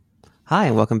Hi,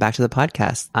 and welcome back to the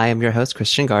podcast. I am your host,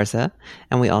 Christian Garza,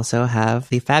 and we also have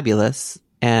the fabulous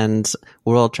and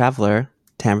world traveler,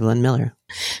 Tamberlyn Miller.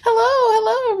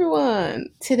 Hello, everyone.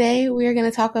 Today we are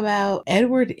going to talk about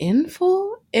Edward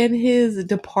Enfield and his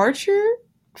departure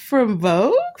from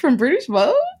Vogue, from British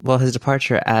Vogue. Well, his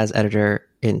departure as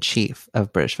editor-in-chief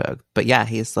of British Vogue. But yeah,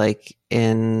 he's like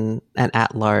in an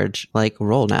at-large like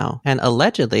role now. And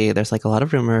allegedly, there's like a lot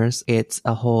of rumors. It's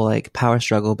a whole like power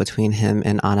struggle between him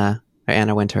and Anna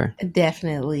Wintour.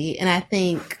 Definitely. And I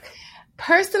think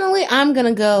personally, I'm going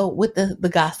to go with the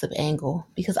gossip angle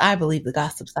because I believe the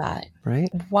gossip side. Right.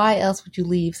 Why else would you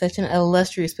leave such an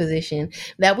illustrious position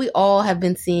that we all have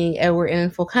been seeing Edward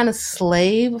Enfield kind of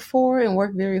slave for and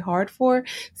work very hard for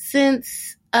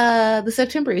since the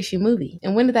September issue movie?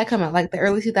 And when did that come out? Like the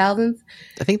early 2000s?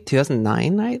 I think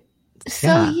 2009, right?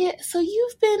 So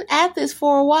you've been at this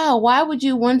for a while. Why would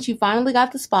you, once you finally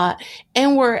got the spot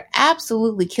and were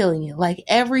absolutely killing it? Like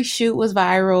every shoot was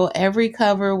viral, every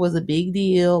cover was a big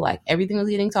deal, like everything was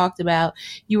getting talked about.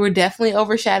 You were definitely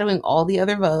overshadowing all the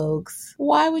other Vogues.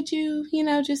 Why would you,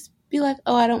 just be like,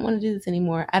 oh, I don't want to do this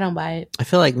anymore. I don't buy it. I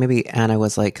feel like maybe Anna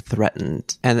was like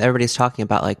threatened, and everybody's talking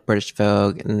about like British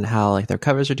Vogue and how like their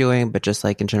covers are doing, but just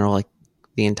like in general, like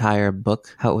the entire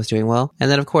book, how it was doing well.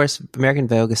 And then of course American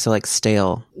Vogue is so like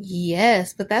stale.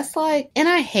 Yes, but that's like, and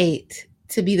I hate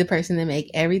to be the person to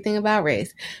make everything about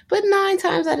race, but 9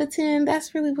 times out of 10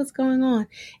 that's really what's going on.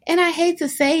 And I hate to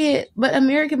say it, but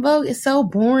American Vogue is so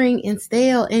boring and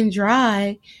stale and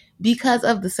dry because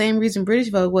of the same reason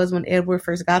British Vogue was when Edward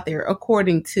first got there,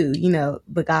 according to,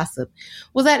 the gossip,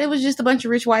 was that it was just a bunch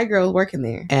of rich white girls working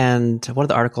there. And one of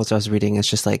the articles I was reading is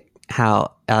just like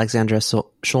how Alexandra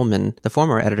Schulman, the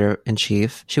former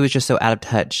editor-in-chief, she was just so out of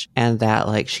touch, and that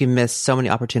like she missed so many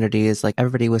opportunities. Like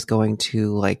everybody was going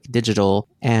to like digital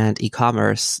and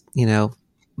e-commerce,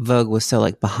 Vogue was so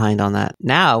like behind on that.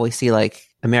 Now we see like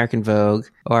American Vogue,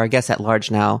 or I guess at large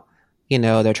now,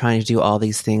 they're trying to do all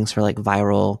these things for like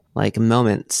viral like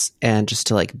moments and just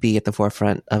to like be at the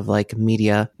forefront of like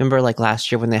media. Remember like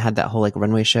last year when they had that whole like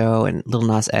runway show and Lil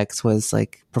Nas X was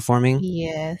like performing?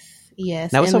 Yes.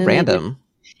 That was so random.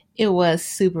 It was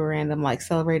super random, like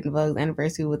celebrating Vogue's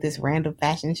anniversary with this random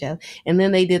fashion show. And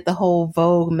then they did the whole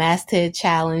Vogue masthead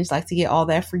challenge, like to get all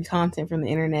that free content from the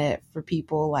internet for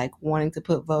people like wanting to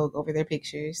put Vogue over their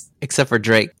pictures. Except for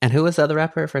Drake. And who was the other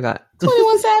rapper? I forgot.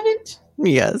 21 Savage?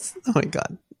 Yes. Oh my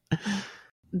God.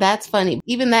 That's funny.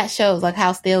 Even that shows like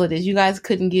how stale it is. You guys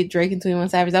couldn't get Drake and 21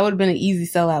 Savage. That would have been an easy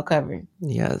sellout cover.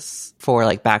 Yes. For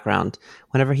like background,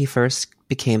 whenever he first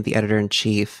became the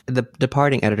editor-in-chief, the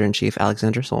departing editor-in-chief,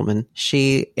 Alexandra Schulman,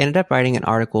 she ended up writing an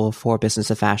article for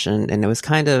Business of Fashion, and it was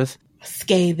kind of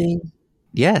scathing.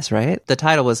 Yes, right? The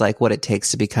title was like what it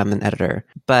takes to become an editor.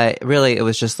 But really, it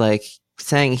was just like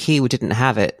saying he didn't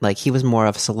have it. Like he was more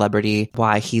of a celebrity,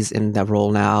 why he's in the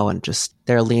role now, and just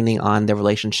they're leaning on their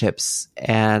relationships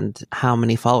and how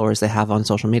many followers they have on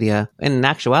social media. And in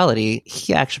actuality,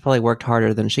 he actually probably worked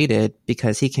harder than she did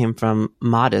because he came from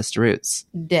modest roots.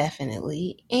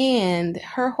 Definitely. And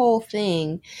her whole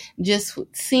thing just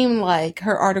seemed like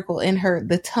her article and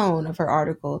the tone of her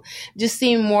article just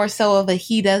seemed more so of a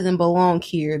he doesn't belong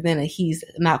here than a he's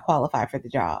not qualified for the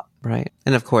job. Right.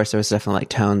 And of course, there was definitely like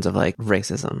tones of like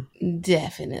racism.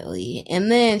 Definitely.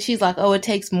 And then she's like, oh, it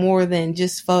takes more than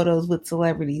just photos with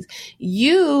celebrities.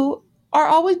 You are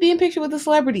always being pictured with a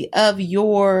celebrity of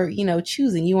your,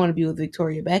 choosing. You want to be with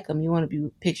Victoria Beckham. You want to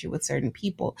be pictured with certain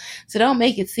people. So don't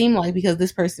make it seem like because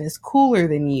this person is cooler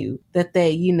than you that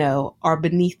they, are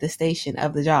beneath the station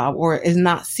of the job or is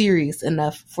not serious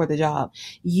enough for the job.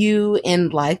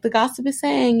 And like the gossip is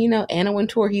saying, Anna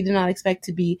Wintour, he did not expect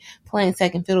to be playing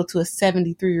second fiddle to a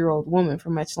 73-year-old woman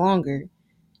for much longer.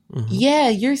 Mm-hmm. Yeah,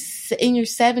 you're in your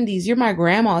 70s. You're my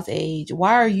grandma's age.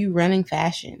 Why are you running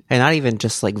fashion? And not even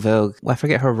just like Vogue. I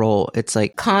forget her role. It's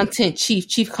like content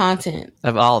chief content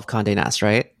of all of Condé Nast,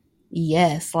 right?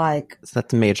 Yes, like so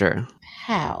that's major.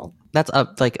 How? That's a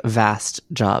like vast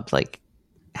job. Like,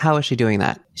 how is she doing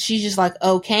that? She's just like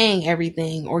okaying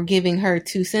everything or giving her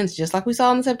 2 cents, just like we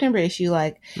saw in the September issue,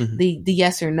 like mm-hmm. the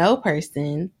yes or no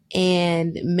person.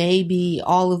 And maybe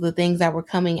all of the things that were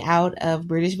coming out of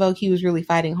British Vogue, he was really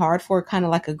fighting hard for, kind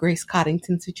of like a Grace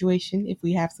Coddington situation, if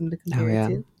we have some to compare it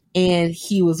to. And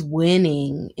he was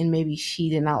winning, and maybe she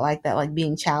did not like that, like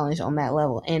being challenged on that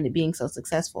level and it being so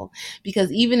successful.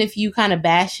 Because even if you kind of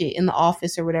bash it in the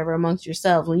office or whatever amongst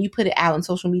yourselves, when you put it out and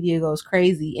social media goes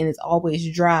crazy and it's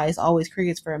always dry, it's always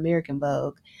crickets for American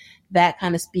Vogue, that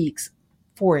kind of speaks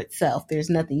for itself. There's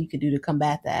nothing you could do to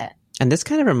combat that. And this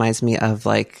kind of reminds me of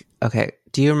like, okay,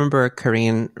 do you remember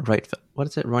Corinne Reutfeld? What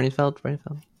is it? Reutfeld?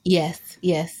 Yes,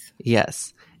 yes.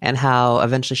 Yes. And how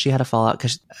eventually she had a fallout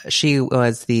because she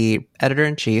was the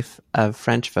editor-in-chief of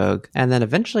French Vogue. And then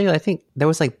eventually, I think there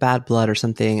was like bad blood or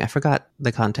something. I forgot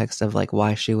the context of like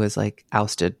why she was like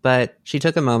ousted. But she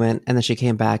took a moment and then she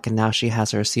came back and now she has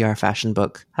her CR fashion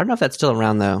book. I don't know if that's still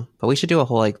around though, but we should do a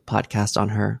whole like podcast on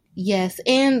her. Yes.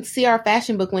 And CR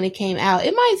fashion book, when it came out,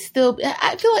 it might still,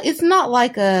 I feel like it's not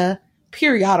like a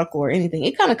periodical or anything.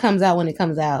 It kind of comes out when it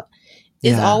comes out.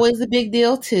 It's always a big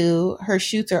deal too. Her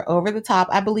shoots are over the top.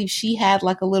 I believe she had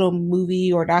like a little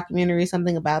movie or documentary or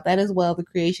something about that as well, the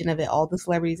creation of it, all the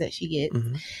celebrities that she gets.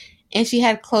 Mm-hmm. And she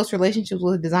had close relationships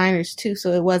with designers too,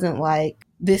 so it wasn't like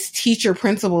this teacher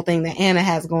principal thing that Anna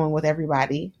has going with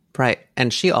everybody. Right.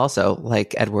 And she also,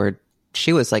 like Edward,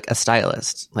 she was like a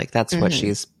stylist. Like that's what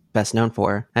she's best known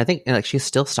for. I think like she's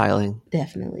still styling.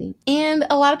 Definitely. And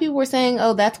a lot of people were saying,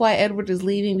 oh, that's why Edward is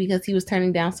leaving, because he was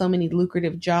turning down so many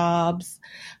lucrative jobs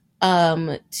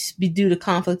due to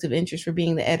conflict of interest for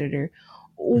being the editor.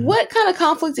 Mm-hmm. What kind of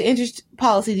conflict of interest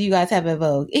policy do you guys have at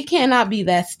Vogue? It cannot be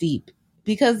that steep.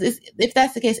 Because if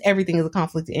that's the case, everything is a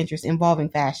conflict of interest involving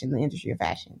fashion, the industry of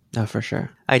fashion. Oh, for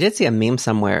sure. I did see a meme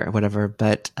somewhere or whatever,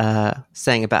 but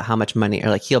saying about how much money,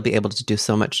 or like he'll be able to do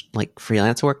so much like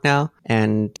freelance work now.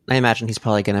 And I imagine he's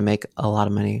probably going to make a lot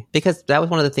of money, because that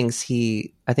was one of the things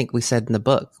I think we said in the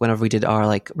book, whenever we did our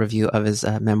like review of his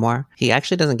memoir, he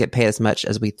actually doesn't get paid as much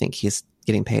as we think he's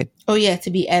getting paid. Oh yeah,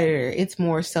 to be editor. It's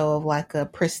more so of like a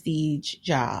prestige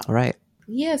job. Right.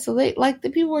 Yeah, so they like the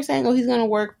people were saying, oh, he's going to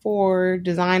work for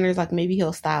designers. Like maybe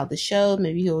he'll style the show.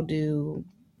 Maybe he'll do,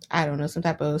 I don't know, some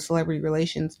type of celebrity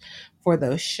relations for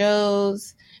those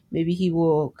shows. Maybe he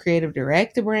will creative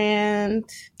direct a brand.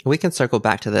 We can circle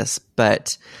back to this,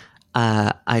 but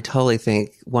I totally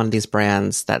think one of these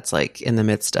brands that's like in the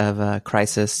midst of a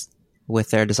crisis with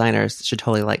their designers should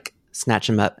totally like snatch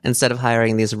him up instead of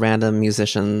hiring these random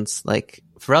musicians. Like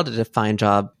Pharrell did a fine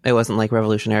job. It wasn't like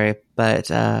revolutionary, but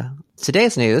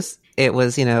today's news, it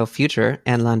was, Future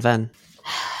and Lanvin.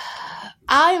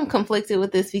 I am conflicted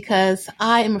with this because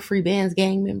I am a Free Bands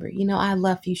gang member. I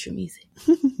love Future music.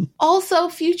 Also,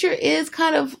 Future is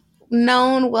kind of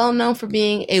well known for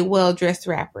being a well-dressed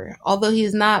rapper. Although he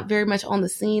is not very much on the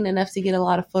scene enough to get a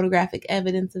lot of photographic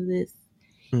evidence of this.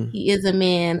 He is a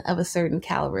man of a certain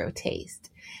caliber of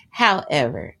taste.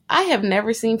 However, I have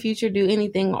never seen Future do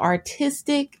anything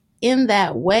artistic in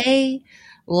that way.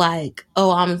 Like,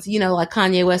 I'm, like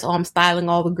Kanye West, I'm styling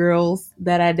all the girls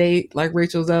that I date, like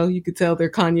Rachel Zoe. You could tell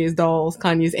they're Kanye's dolls,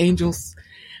 Kanye's angels.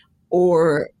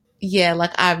 Or, yeah,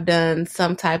 like I've done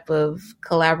some type of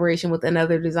collaboration with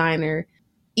another designer,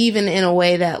 even in a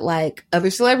way that like other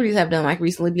celebrities have done. Like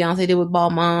recently Beyonce did with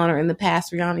Balmain, or in the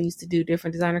past Rihanna used to do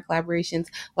different designer collaborations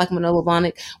like Manolo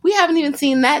Blahnik. We haven't even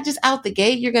seen that just out the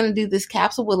gate. You're going to do this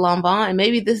capsule with Lanvin, and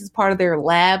maybe this is part of their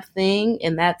lab thing,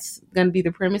 and that's going to be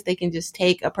the premise. They can just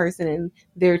take a person and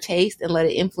their taste and let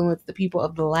it influence the people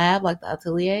of the lab, like the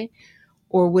atelier.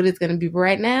 Or what it's going to be. But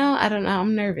right now, I don't know.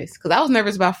 I'm nervous because I was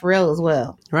nervous about Pharrell as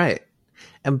well. Right.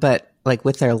 But like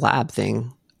with their lab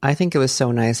thing, I think it was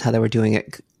so nice how they were doing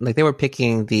it. Like they were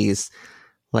picking these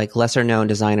like lesser known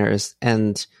designers,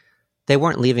 and they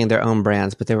weren't leaving their own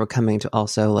brands, but they were coming to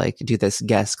also like do this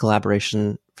guest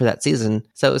collaboration for that season.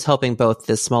 So it was helping both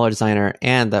this smaller designer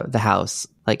and the house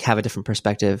like have a different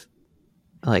perspective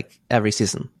like every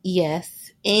season. Yes.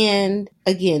 And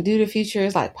again, due to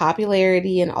Future's like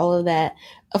popularity and all of that,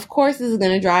 of course this is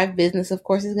going to drive business. Of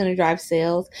course it's going to drive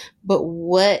sales. But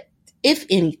what, if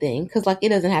anything, because like it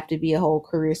doesn't have to be a whole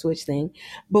career switch thing,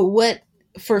 but what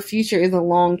for Future is a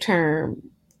long-term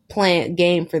plan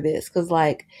game for this? Because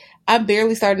like I'm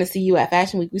barely starting to see you at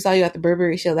Fashion Week. We saw you at the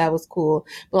Burberry show. That was cool.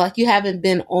 But like you haven't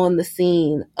been on the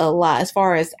scene a lot as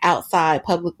far as outside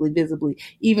publicly, visibly,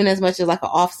 even as much as like an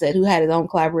Offset who had his own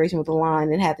collaboration with the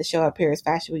line and had the show at Paris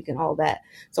Fashion Week and all that.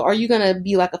 So are you going to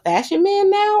be like a fashion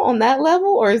man now on that level?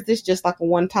 Or is this just like a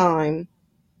one-time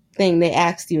thing they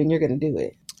asked you and you're going to do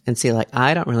it? And see, like,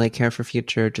 I don't really care for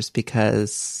Future just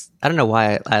because I don't know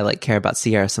why I like care about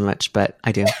Sierra so much, but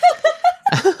I do.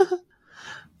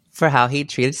 For how he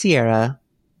treated Sierra.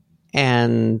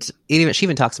 And she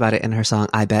even talks about it in her song,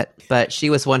 I Bet. But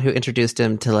she was one who introduced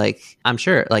him to like, I'm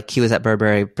sure like he was at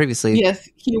Burberry previously. Yes,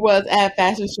 he was at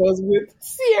fashion shows with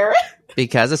Sierra.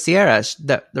 Because of Sierra.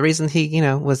 The reason he,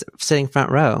 was sitting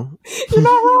front row. You're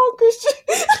not wrong, Christian.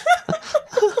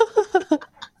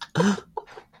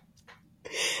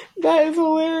 That is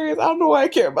hilarious. I don't know why I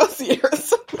care about Sierra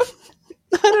so much.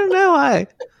 I don't know why.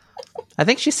 I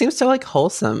think she seems so like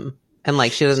wholesome. And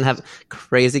like she doesn't have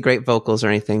crazy great vocals or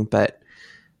anything, but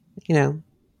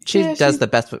she does the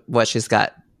best with what she's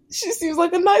got. She seems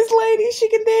like a nice lady. She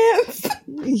can dance.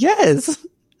 Yes.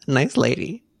 Nice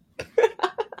lady.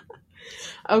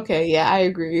 Okay, yeah, I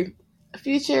agree.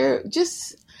 Future,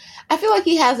 just I feel like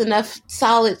he has enough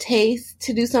solid taste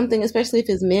to do something, especially if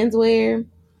it's menswear.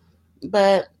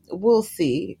 But we'll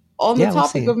see. On the Yeah, we'll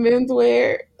topic see. of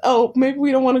menswear, oh, maybe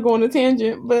we don't want to go on a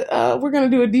tangent, but we're gonna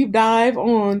do a deep dive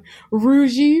on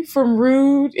Rougie from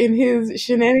Rude and his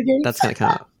shenanigans. That's going to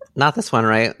come up. Not this one,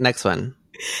 right? Next one.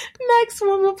 Next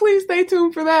one, but please stay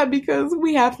tuned for that because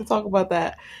we have to talk about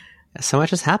that. So much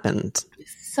has happened.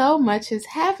 So much has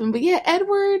happened, but yeah,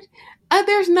 Edward.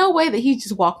 There's no way that he's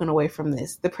just walking away from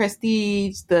this. The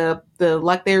prestige, the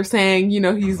like they were saying, you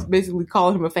know, he's basically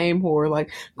calling him a fame whore,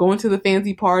 like going to the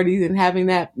fancy parties and having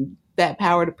that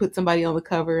power to put somebody on the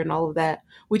cover and all of that,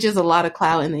 which is a lot of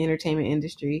clout in the entertainment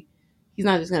industry. He's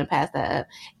not just going to pass that up.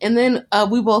 And then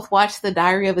we both watched the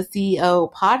Diary of a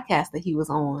CEO podcast that he was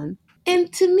on.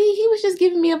 And to me, he was just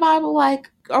giving me a vibe of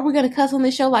like, are we going to cuss on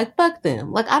this show? Like, fuck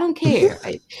them. Like, I don't care.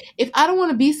 If I don't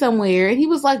want to be somewhere, and he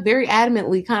was like very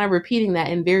adamantly kind of repeating that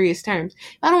in various terms.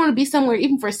 If I don't want to be somewhere,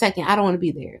 even for a second, I don't want to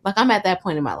be there. Like, I'm at that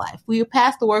point in my life. We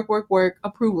passed the work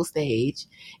approval stage.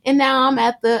 And now I'm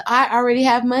at the, I already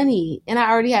have money and I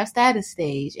already have status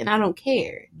stage and I don't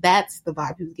care. That's the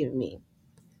vibe he was giving me.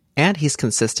 And he's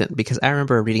consistent because I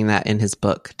remember reading that in his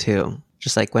book too.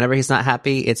 Just like whenever he's not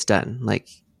happy, it's done. Like,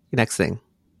 next thing.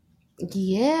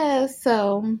 Yeah,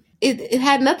 so it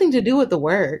had nothing to do with the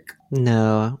work.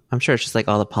 No, I'm sure it's just like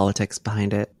all the politics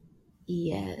behind it.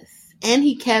 Yes. And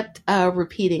he kept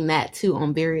repeating that too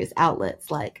on various outlets.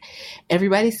 Like,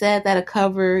 everybody said that a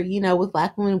cover, you know, with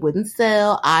Black women wouldn't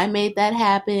sell. I made that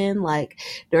happen. Like,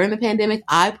 during the pandemic,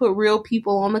 I put real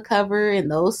people on the cover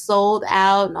and those sold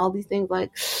out and all these things.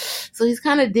 Like, so he's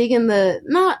kind of digging the,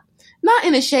 not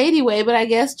in a shady way, but I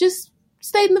guess just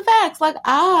stating the facts. Like,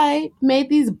 I made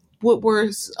these what were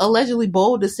allegedly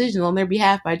bold decisions on their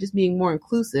behalf by just being more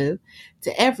inclusive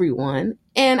to everyone.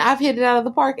 And I've hit it out of the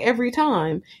park every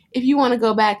time. If you want to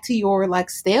go back to your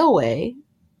like stale way,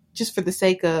 just for the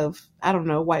sake of, I don't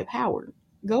know, white power,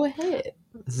 go ahead.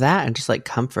 That and just like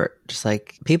comfort. Just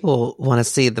like people want to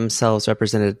see themselves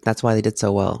represented. That's why they did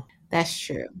so well. That's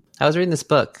true. I was reading this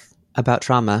book about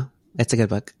trauma. It's a good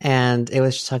book. And it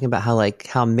was just talking about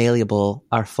how malleable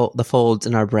the folds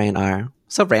in our brain are.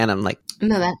 So random, like.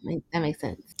 No, that makes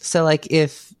sense. So like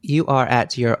if you are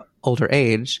at your older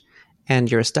age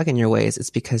and you're stuck in your ways, it's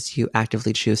because you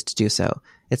actively choose to do so.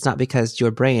 It's not because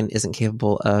your brain isn't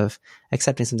capable of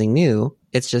accepting something new.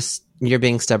 It's just you're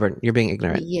being stubborn. You're being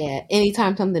ignorant. Yeah.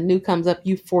 Anytime something new comes up,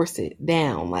 you force it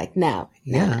down. Like, no.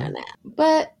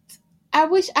 But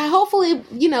hopefully,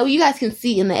 you know, you guys can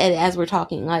see in the edit as we're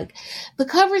talking, like the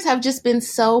covers have just been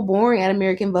so boring at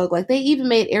American Vogue. Like they even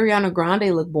made Ariana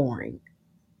Grande look boring.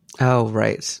 Oh,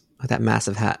 right. With that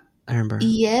massive hat. I remember.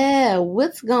 Yeah.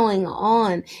 What's going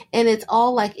on? And it's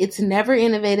all like, it's never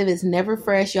innovative. It's never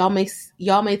fresh. Y'all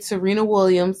made Serena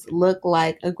Williams look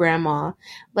like a grandma.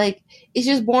 Like, it's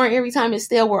just boring every time it's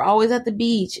stale. We're always at the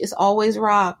beach. It's always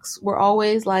rocks. We're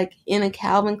always like in a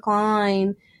Calvin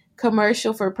Klein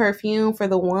commercial for perfume for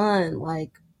the one.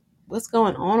 Like, what's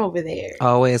going on over there?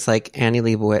 Always like Annie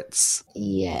Leibovitz.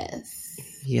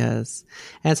 Yes.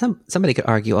 And somebody could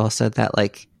argue also that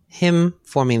like him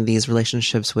forming these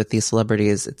relationships with these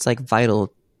celebrities, it's like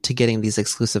vital to getting these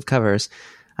exclusive covers.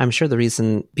 I'm sure the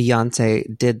reason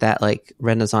Beyonce did that like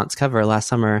Renaissance cover last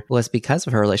summer was because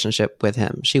of her relationship with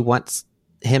him. She wants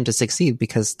him to succeed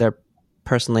because they're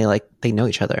personally like they know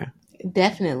each other.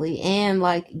 Definitely. And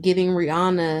like getting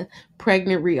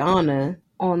pregnant Rihanna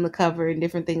on the cover and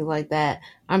different things like that.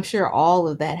 I'm sure all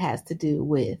of that has to do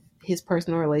with his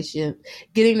personal relationship.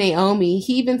 Getting Naomi,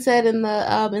 he even said in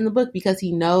the book, because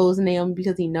he knows Naomi,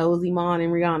 because he knows Iman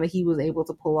and Rihanna, he was able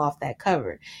to pull off that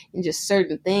cover. And just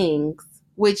certain things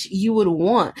which you would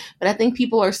want. But I think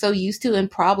people are so used to, and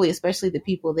probably especially the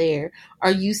people there,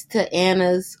 are used to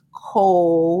Anna's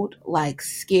cold, like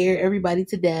scare everybody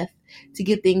to death to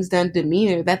get things done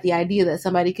demeanor, that the idea that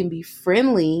somebody can be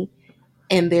friendly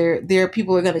and their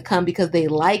people are going to come because they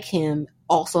like him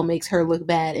also makes her look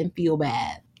bad and feel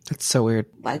bad. That's so weird.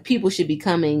 Like, people should be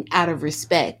coming out of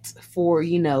respect for,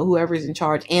 you know, whoever's in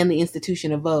charge and the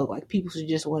institution of Vogue. Like, people should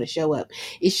just want to show up.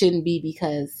 It shouldn't be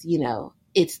because, you know,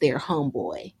 it's their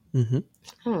homeboy. Mm-hmm.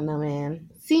 I don't know, man.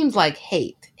 Seems like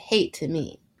hate to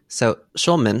me. So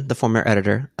Schulman, the former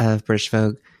editor of British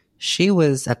Vogue, she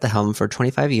was at the helm for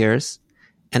 25 years.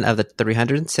 And of the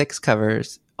 306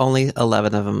 covers, only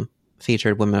 11 of them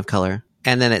featured women of color.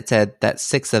 And then it said that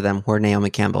 6 of them were Naomi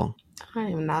Campbell. I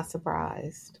am not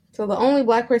surprised. So the only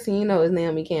Black person you know is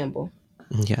Naomi Campbell.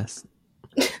 Yes.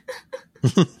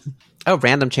 Oh,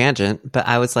 random tangent. But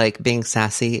I was like being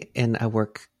sassy in a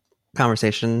work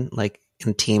conversation, like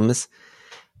in teams.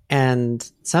 And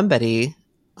somebody,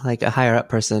 like a higher up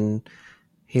person,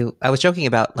 I was joking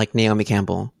about like Naomi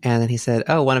Campbell, and then he said,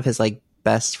 oh, one of his like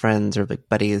best friends or like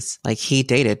buddies, like he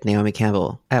dated Naomi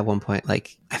Campbell at one point.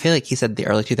 Like I feel like he said the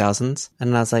early 2000s,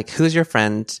 and I was like, who's your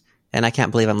friend? And I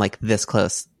can't believe I'm like this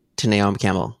close to Naomi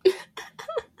Campbell.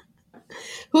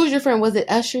 Who's your friend? Was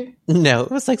it Usher? No,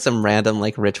 it was like some random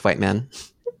like rich white man.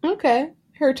 Okay,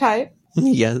 her type.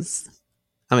 Yes,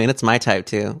 I mean it's my type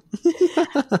too.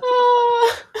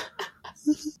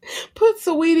 Put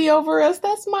Saweetie over us.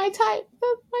 That's my type.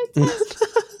 That's my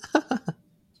type.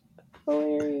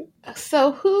 Hilarious.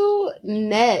 So who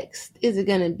next is it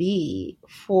going to be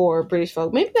for British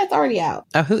Vogue? Maybe that's already out.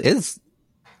 Oh, who is?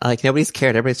 Like nobody's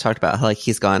cared. Everybody's talked about how like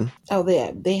he's gone. Oh,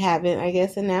 they haven't, I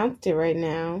guess, announced it right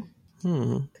now.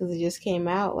 Because it just came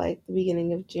out like the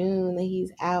beginning of June that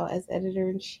he's out as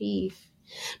editor-in-chief.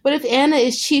 But if Anna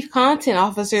is chief content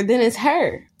officer, then it's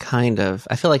her. Kind of.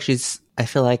 I feel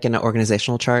like in an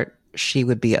organizational chart, she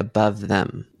would be above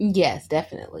them. Yes,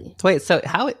 definitely. Wait, so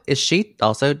how is she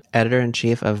also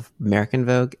editor-in-chief of American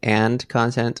Vogue and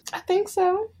content? I think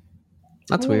so.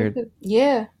 That's weird.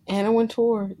 Yeah, Anna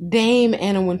Wintour. Dame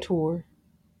Anna Wintour.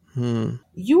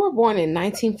 You were born in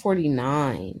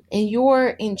 1949 and you're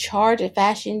in charge of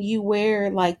fashion. You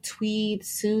wear like tweed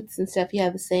suits and stuff. You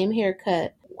have the same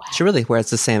haircut. Wow. She really wears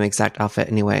the same exact outfit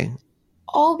anyway.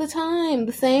 All the time.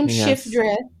 The same shift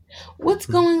dress. What's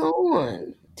going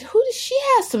on? She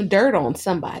has some dirt on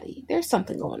somebody. There's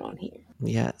something going on here.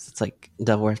 Yes, it's like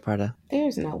Devil Wears Prada.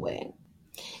 There's no way.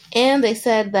 And they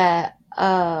said that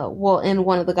in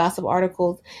one of the gossip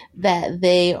articles that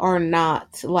they are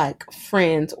not like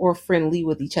friends or friendly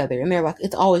with each other. And they're like,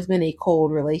 it's always been a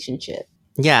cold relationship.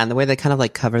 Yeah. And the way they kind of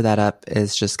like cover that up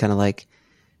is just kind of like,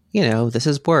 this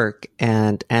is work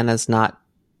and Anna's not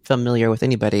familiar with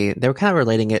anybody. They were kind of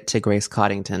relating it to Grace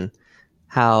Coddington,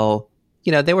 how,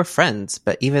 they were friends,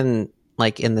 but even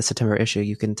like in the September issue,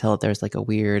 you can tell that there's like a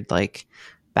weird, like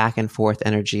back and forth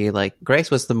energy. Like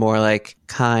Grace was the more like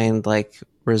kind, like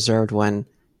reserved one,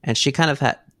 and she kind of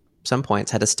at some points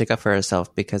had to stick up for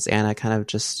herself because Anna kind of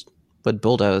just would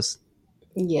bulldoze.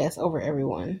 Yes, over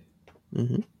everyone.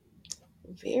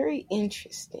 Very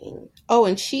interesting. Oh,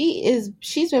 and she's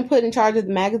been put in charge of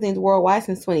the magazines worldwide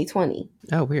since 2020.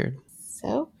 Oh, weird.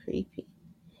 So creepy.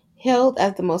 Hailed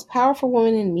as the most powerful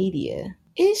woman in media.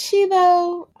 Is she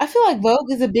though? I feel like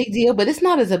Vogue is a big deal, but it's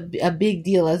not as a big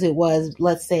deal as it was,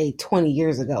 let's say, 20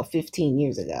 years ago, 15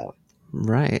 years ago.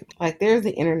 Right. Like, there's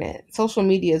the internet. Social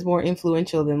media is more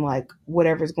influential than, like,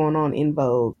 whatever's going on in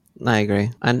Vogue. I agree.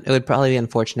 And it would probably be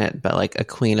unfortunate, but, like, a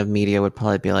queen of media would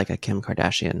probably be, like, a Kim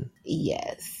Kardashian.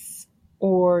 Yes.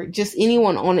 Or just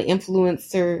anyone on an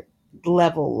influencer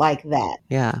level like that.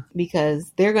 Yeah.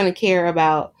 Because they're going to care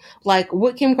about, like,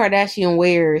 what Kim Kardashian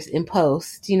wears in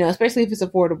post, especially if it's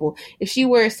affordable. If she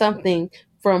wears something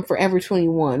from Forever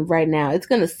 21 right now, it's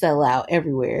going to sell out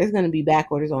everywhere. It's going to be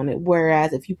back orders on it.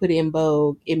 Whereas if you put it in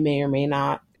Vogue, it may or may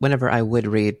not. Whenever I would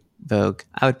read Vogue,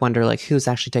 I would wonder like who's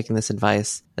actually taking this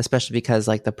advice, especially because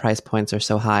like the price points are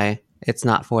so high. It's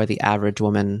not for the average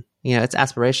woman. It's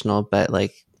aspirational, but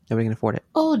like nobody can afford it.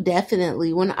 Oh,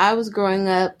 definitely. When I was growing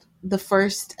up, the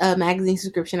first magazine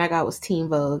subscription I got was Teen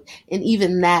Vogue. And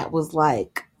even that was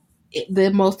like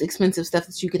the most expensive stuff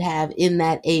that you could have in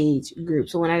that age group.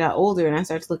 So when I got older and I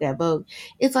started to look at Vogue,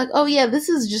 it's like, oh yeah, this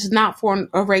is just not for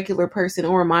a regular person,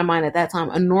 or in my mind at that time,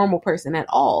 a normal person at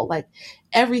all. Like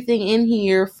everything in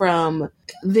here, from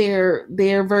their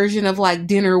version of like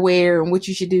dinner wear and what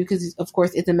you should do, because of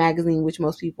course it's a magazine, which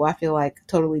most people I feel like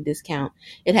totally discount.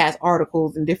 It has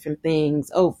articles and different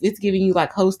things. Oh, it's giving you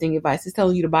like hosting advice. It's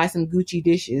telling you to buy some Gucci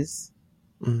dishes.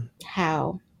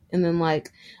 How? And then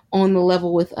like on the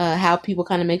level with how people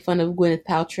kind of make fun of Gwyneth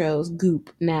Paltrow's Goop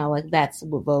now, like that's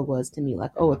what Vogue was to me.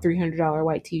 Like, oh, a $300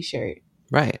 white t-shirt.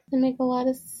 Right. It make a lot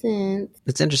of sense.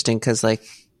 It's interesting because like,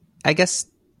 I guess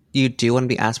you do want to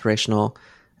be aspirational,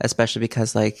 especially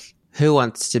because like who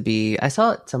wants to be, I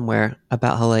saw it somewhere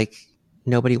about how like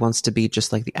nobody wants to be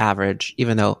just like the average,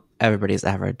 even though everybody's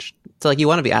average. So like you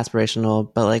want to be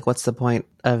aspirational, but like what's the point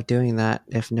of doing that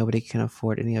if nobody can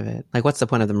afford any of it? Like what's the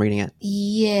point of them reading it?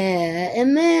 Yeah.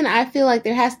 And then I feel like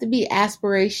there has to be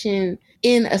aspiration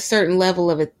in a certain level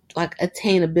of it, like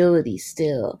attainability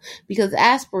still, because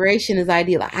aspiration is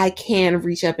ideal. Like, I can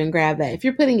reach up and grab that. If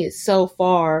you're putting it so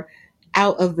far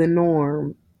out of the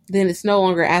norm, then it's no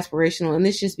longer aspirational, and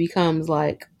this just becomes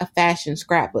like a fashion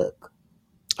scrapbook.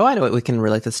 Oh, I know what we can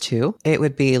relate this to. It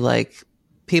would be like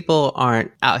people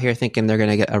aren't out here thinking they're going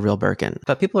to get a real Birkin,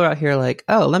 but people are out here like,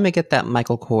 oh, let me get that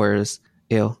Michael Kors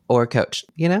or Coach,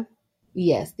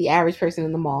 Yes, the average person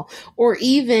in the mall. Or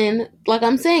even, like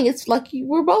I'm saying, it's like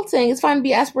we're both saying, it's fine to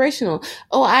be aspirational.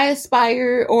 Oh, I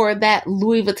aspire, or that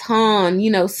Louis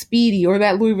Vuitton, Speedy, or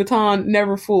that Louis Vuitton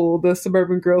Neverfull, the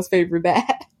suburban girl's favorite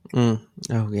bag. Oh,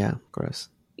 yeah. Gross.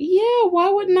 Yeah, why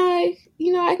wouldn't I?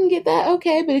 I can get that.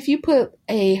 Okay, but if you put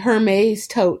a Hermes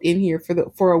tote in here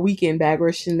for a weekend bag, or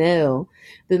a Chanel,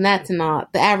 then that's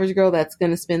not the average girl that's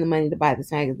going to spend the money to buy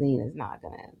this magazine. It's not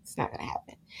gonna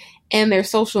happen. And their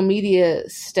social media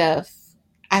stuff,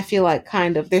 I feel like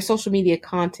their social media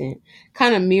content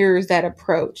kind of mirrors that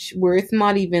approach, where it's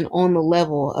not even on the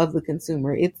level of the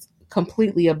consumer. It's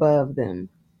completely above them.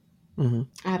 Mm-hmm.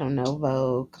 I don't know,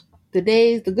 Vogue.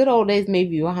 The good old days may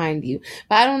be behind you,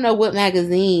 but I don't know what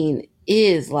magazine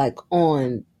is like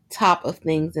on top of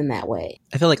things in that way.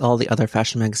 I feel like all the other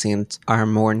fashion magazines are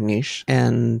more niche,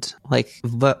 and like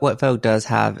what Vogue does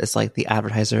have is like the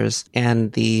advertisers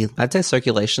and I'd say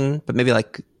circulation, but maybe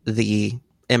like the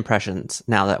impressions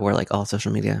now that we're like all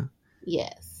social media.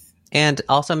 Yes. And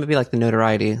also maybe like the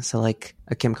notoriety. So like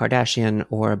a Kim Kardashian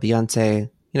or a Beyonce,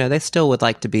 they still would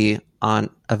like to be on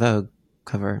a Vogue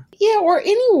cover. Yeah, or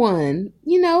anyone,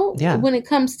 Yeah. when it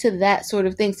comes to that sort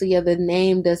of thing. So yeah, the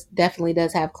name definitely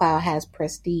does have clout, has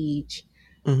prestige.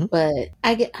 Mm-hmm. But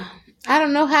I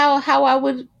don't know how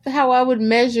I would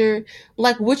measure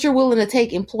like what you're willing to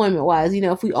take employment wise.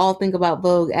 If we all think about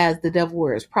Vogue as the Devil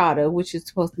Wears Prada, which is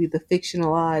supposed to be the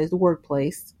fictionalized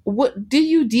workplace, what do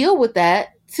you deal with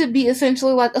that to be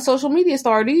essentially like a social media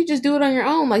star? Do you just do it on your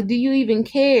own? Like, do you even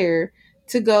care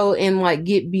to go and like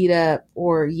get beat up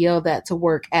or yelled at to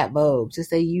work at Vogue, to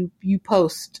say you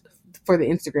post for the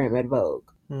Instagram at Vogue,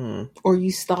 or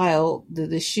you style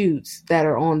the shoots that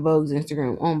are on Vogue's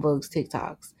Instagram, on Vogue's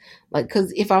TikToks? Like,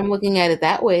 because if I'm looking at it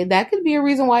that way, that could be a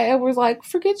reason why everyone's like,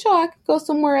 forget y'all, I could go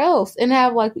somewhere else and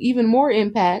have like even more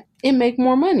impact and make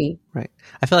more money. Right.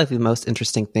 I feel like the most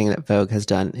interesting thing that Vogue has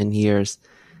done in years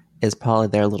is probably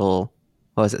their little,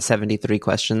 73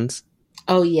 questions?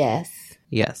 Oh, yes.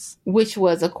 Yes. Which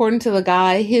was, according to the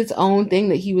guy, his own thing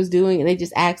that he was doing, and they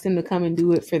just asked him to come and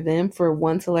do it for them, for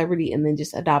one celebrity, and then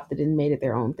just adopted and made it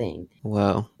their own thing.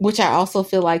 Whoa. Which I also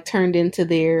feel like turned into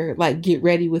their like get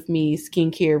ready with me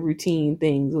skincare routine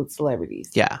things with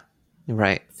celebrities. Yeah.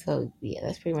 Right. So yeah,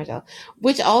 that's pretty much all.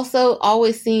 Which also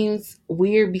always seems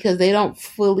weird because they don't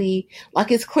fully,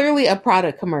 like, it's clearly a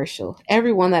product commercial.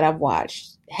 Everyone that I've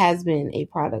watched has been a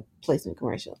product placement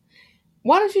commercial.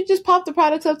 Why don't you just pop the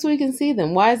products up so we can see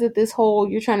them? Why is it this whole,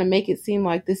 you're trying to make it seem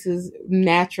like this is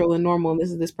natural and normal and this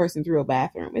is this person's real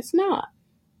bathroom? It's not.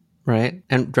 Right.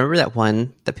 And remember that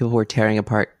one that people were tearing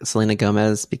apart Selena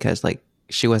Gomez because like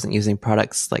she wasn't using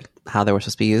products like how they were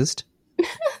supposed to be used?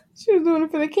 She was doing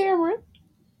it for the camera,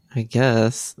 I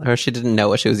guess. Or she didn't know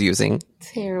what she was using.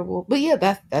 Terrible. But yeah,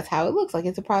 that's how it looks like.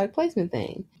 It's a product placement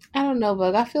thing. I don't know,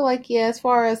 Vogue. I feel like, yeah, as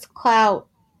far as clout,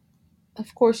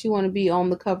 of course you want to be on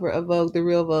the cover of Vogue, the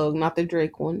real Vogue, not the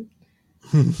Drake one.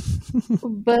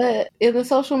 But in the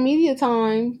social media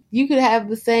time, you could have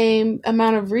the same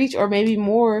amount of reach or maybe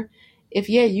more if,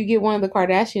 you get one of the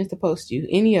Kardashians to post you,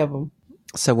 any of them.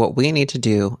 So what we need to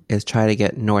do is try to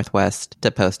get Northwest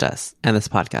to post us and this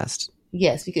podcast.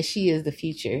 Yes, because she is the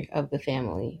future of the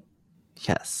family.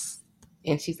 Yes.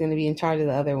 And she's going to be in charge of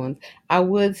the other ones. I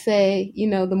would say,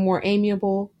 the more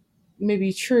amiable,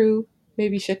 maybe True,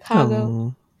 maybe Chicago.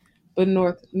 Oh. But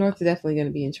North is definitely going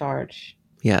to be in charge.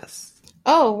 Yes.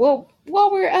 Oh, well, while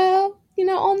we're,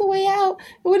 on the way out,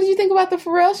 what did you think about the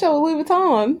Pharrell show with Louis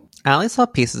Vuitton? I only saw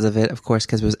pieces of it, of course,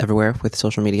 because it was everywhere with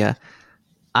social media.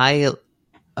 I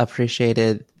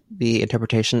appreciated the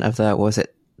interpretation of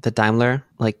the Daimler,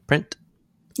 like, print?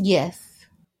 Yes.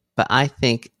 But I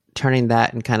think turning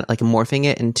that and kind of like morphing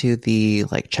it into the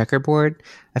like checkerboard,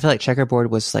 I feel like checkerboard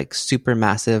was like super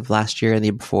massive last year and the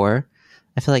year before.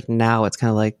 I feel like now it's kind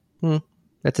of like,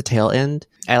 that's a tail end.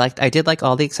 I did like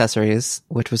all the accessories,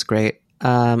 which was great.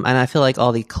 And I feel like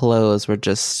all the clothes were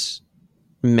just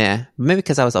meh. Maybe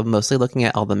because I was mostly looking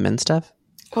at all the men's stuff.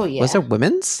 Oh, yeah. Was there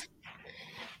women's?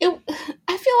 I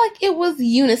feel like it was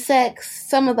unisex.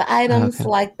 Some of the items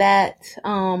like that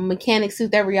mechanic suit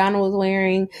that Rihanna was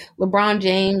wearing. LeBron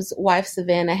James' wife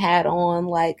Savannah had on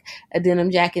like a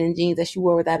denim jacket and jeans that she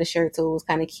wore without a shirt, so it was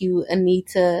kind of cute.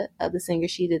 Anita, the singer,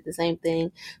 she did the same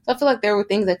thing. So I feel like there were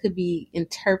things that could be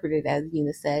interpreted as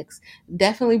unisex.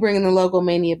 Definitely bringing the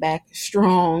Logomania back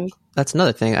strong. That's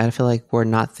another thing. I feel like we're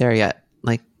not there yet.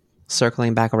 Like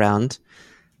circling back around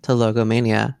to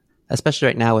Logomania, especially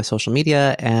right now with social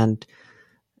media and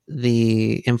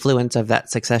the influence of that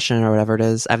Succession or whatever it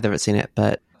is. I've never seen it,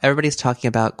 but everybody's talking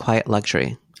about quiet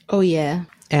luxury. Oh, yeah.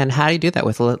 And how do you do that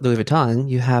with Louis Vuitton?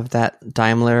 You have that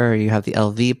Daimler, or you have the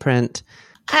LV print.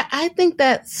 I think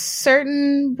that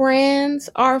certain brands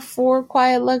are for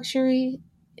quiet luxury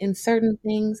and certain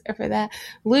things are for that.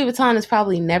 Louis Vuitton has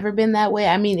probably never been that way.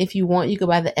 I mean, if you want, you could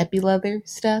buy the epi leather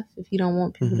stuff if you don't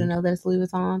want people to know that it's Louis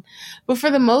Vuitton. But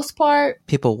for the most part,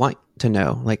 people want to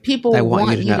know. Like, people I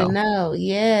want you to know.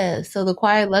 Yeah. So the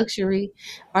quiet luxury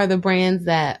are the brands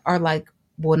that are like,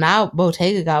 well, now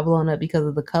Bottega got blown up because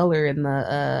of the color and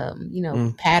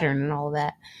the pattern and all of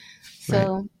that.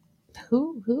 So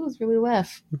Right. who's really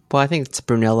left? Well, I think it's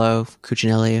Brunello,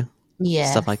 Cucinelli,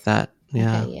 stuff like that.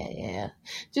 Yeah. Okay, yeah.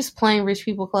 Just plain rich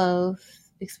people clothes.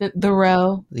 The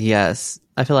row. Yes.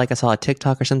 I feel like I saw a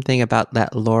TikTok or something about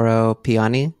that Loro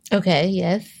Piani. Okay,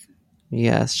 yes.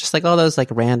 Yes. Just like all those like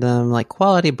random, like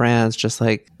quality brands, just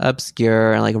like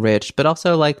obscure and like rich, but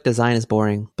also like design is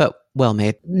boring, but well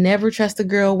made. Never trust a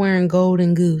girl wearing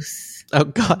golden goose. Oh,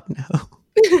 God, no.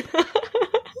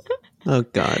 Oh,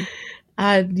 God.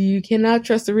 You cannot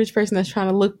trust a rich person that's trying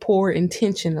to look poor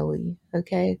intentionally.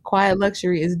 Okay, quiet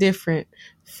luxury is different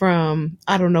from,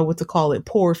 I don't know what to call it,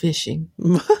 poor fishing.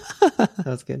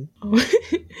 That's good.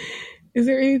 Is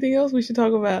there anything else we should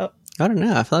talk about? I don't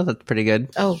know. I feel like that's pretty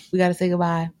good. Oh, we got to say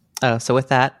goodbye. Oh, so with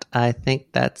that, I think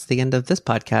that's the end of this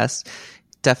podcast.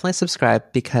 Definitely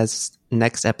subscribe because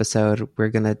next episode, we're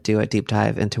going to do a deep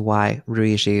dive into why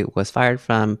Ruiji was fired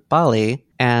from Bali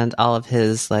and all of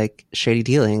his like shady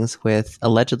dealings with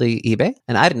allegedly eBay.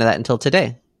 And I didn't know that until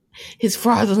today. His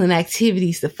fraudulent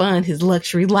activities to fund his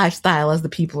luxury lifestyle, as the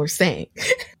people are saying.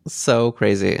 So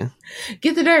crazy.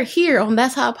 Get the dirt here on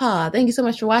That's Hot Pod. Thank you so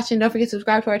much for watching. Don't forget to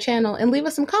subscribe to our channel and leave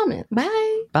us some comments.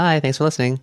 Bye. Bye. Thanks for listening.